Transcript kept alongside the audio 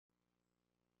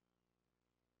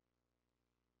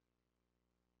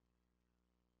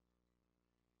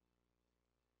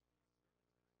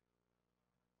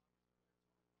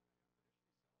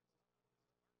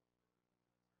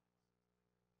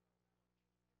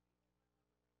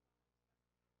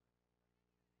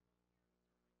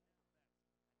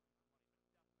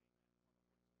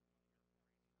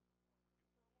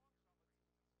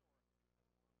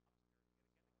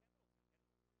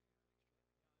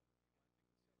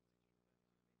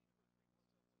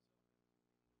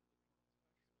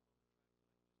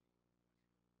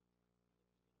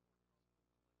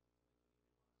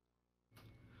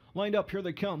Lined up, here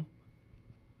they come.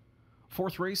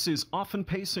 Fourth race is Often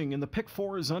Pacing, and the pick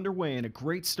four is underway, and a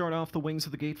great start off the wings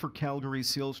of the gate for Calgary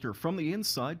Sealster. From the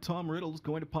inside, Tom Riddle's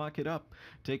going to pocket up.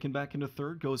 Taken back into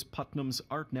third goes Putnam's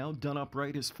Art now. Done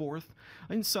Upright is fourth.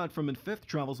 Inside from in fifth,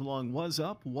 travels along Was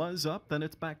Up, then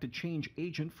it's back to Change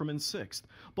Agent from in sixth.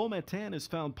 Beaumatin has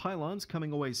found Pylons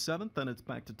coming away seventh, then it's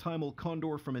back to Timel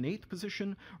Condor from in eighth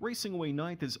position. Racing away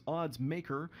ninth is Odds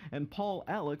Maker, and Paul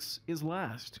Alex is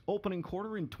last. Opening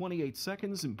quarter in 28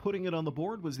 seconds, and putting it on the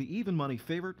board was the even money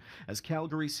favorite as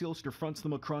Calgary Sealster fronts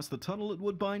them across the tunnel at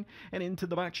Woodbine and into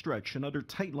the backstretch, and under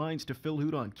tight lines to Phil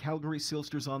Houdon. Calgary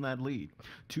Sealster's on that lead.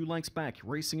 2 lengths back,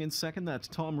 racing in second, that's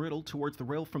Tom Riddle. Towards the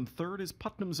rail from third is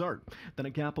Putnam's Art. Then a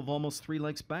gap of almost 3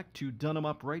 lengths back to Dunham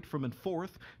Upright from in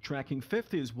fourth. Tracking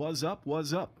fifth is Was Up.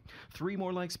 3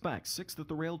 more lengths back. Sixth at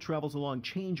the rail travels along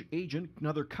Change Agent.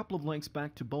 Another couple of lengths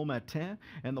back to Beaumatin.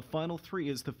 And the final 3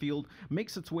 as the field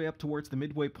makes its way up towards the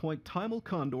midway point. Timel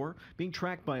Condor being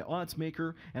tracked by Odds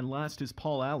Maker, and last is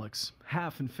Paul Alex.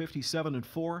 Half in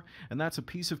 57-4, and that's a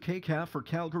piece of cake half for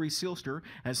Calgary Sealster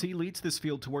as he leads this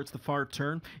field towards the far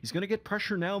turn. He's going to get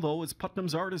pressure now, though, as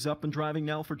Putnam's Art is up and driving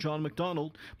now for John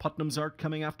McDonald. Putnam's Art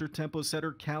coming after tempo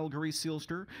setter Calgary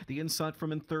Sealster. The inside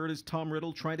from in third is Tom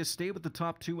Riddle, trying to stay with the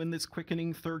top 2 in this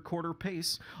quickening third quarter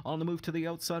pace. On the move to the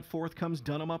outside fourth comes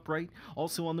Dunham Upright.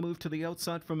 Also on the move to the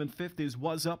outside from in fifth is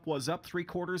Was Up. 3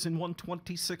 quarters in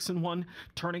 1:26-1.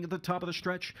 Turning at the top of the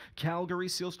stretch, Calgary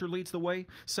Sealster leads the way.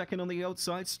 Second on the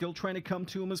outside, still trying to come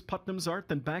to him is Putnam's Art.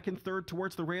 Then back in third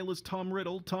towards the rail is Tom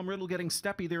Riddle. Tom Riddle getting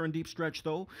steppy there in deep stretch,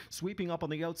 though. Sweeping up on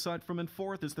the outside from in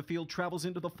fourth as the field travels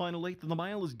into the final eighth of the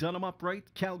mile is Dunham Upright.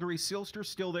 Calgary Sealster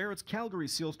still there. It's Calgary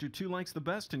Sealster 2 lengths the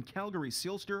best, and Calgary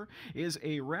Sealster is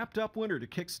a wrapped-up winner to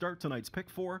kickstart tonight's pick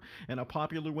four, and a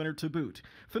popular winner to boot.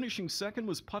 Finishing second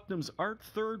was Putnam's Art.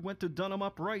 Third went to Dunham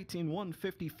Upright in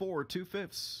 1:54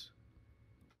 2/5.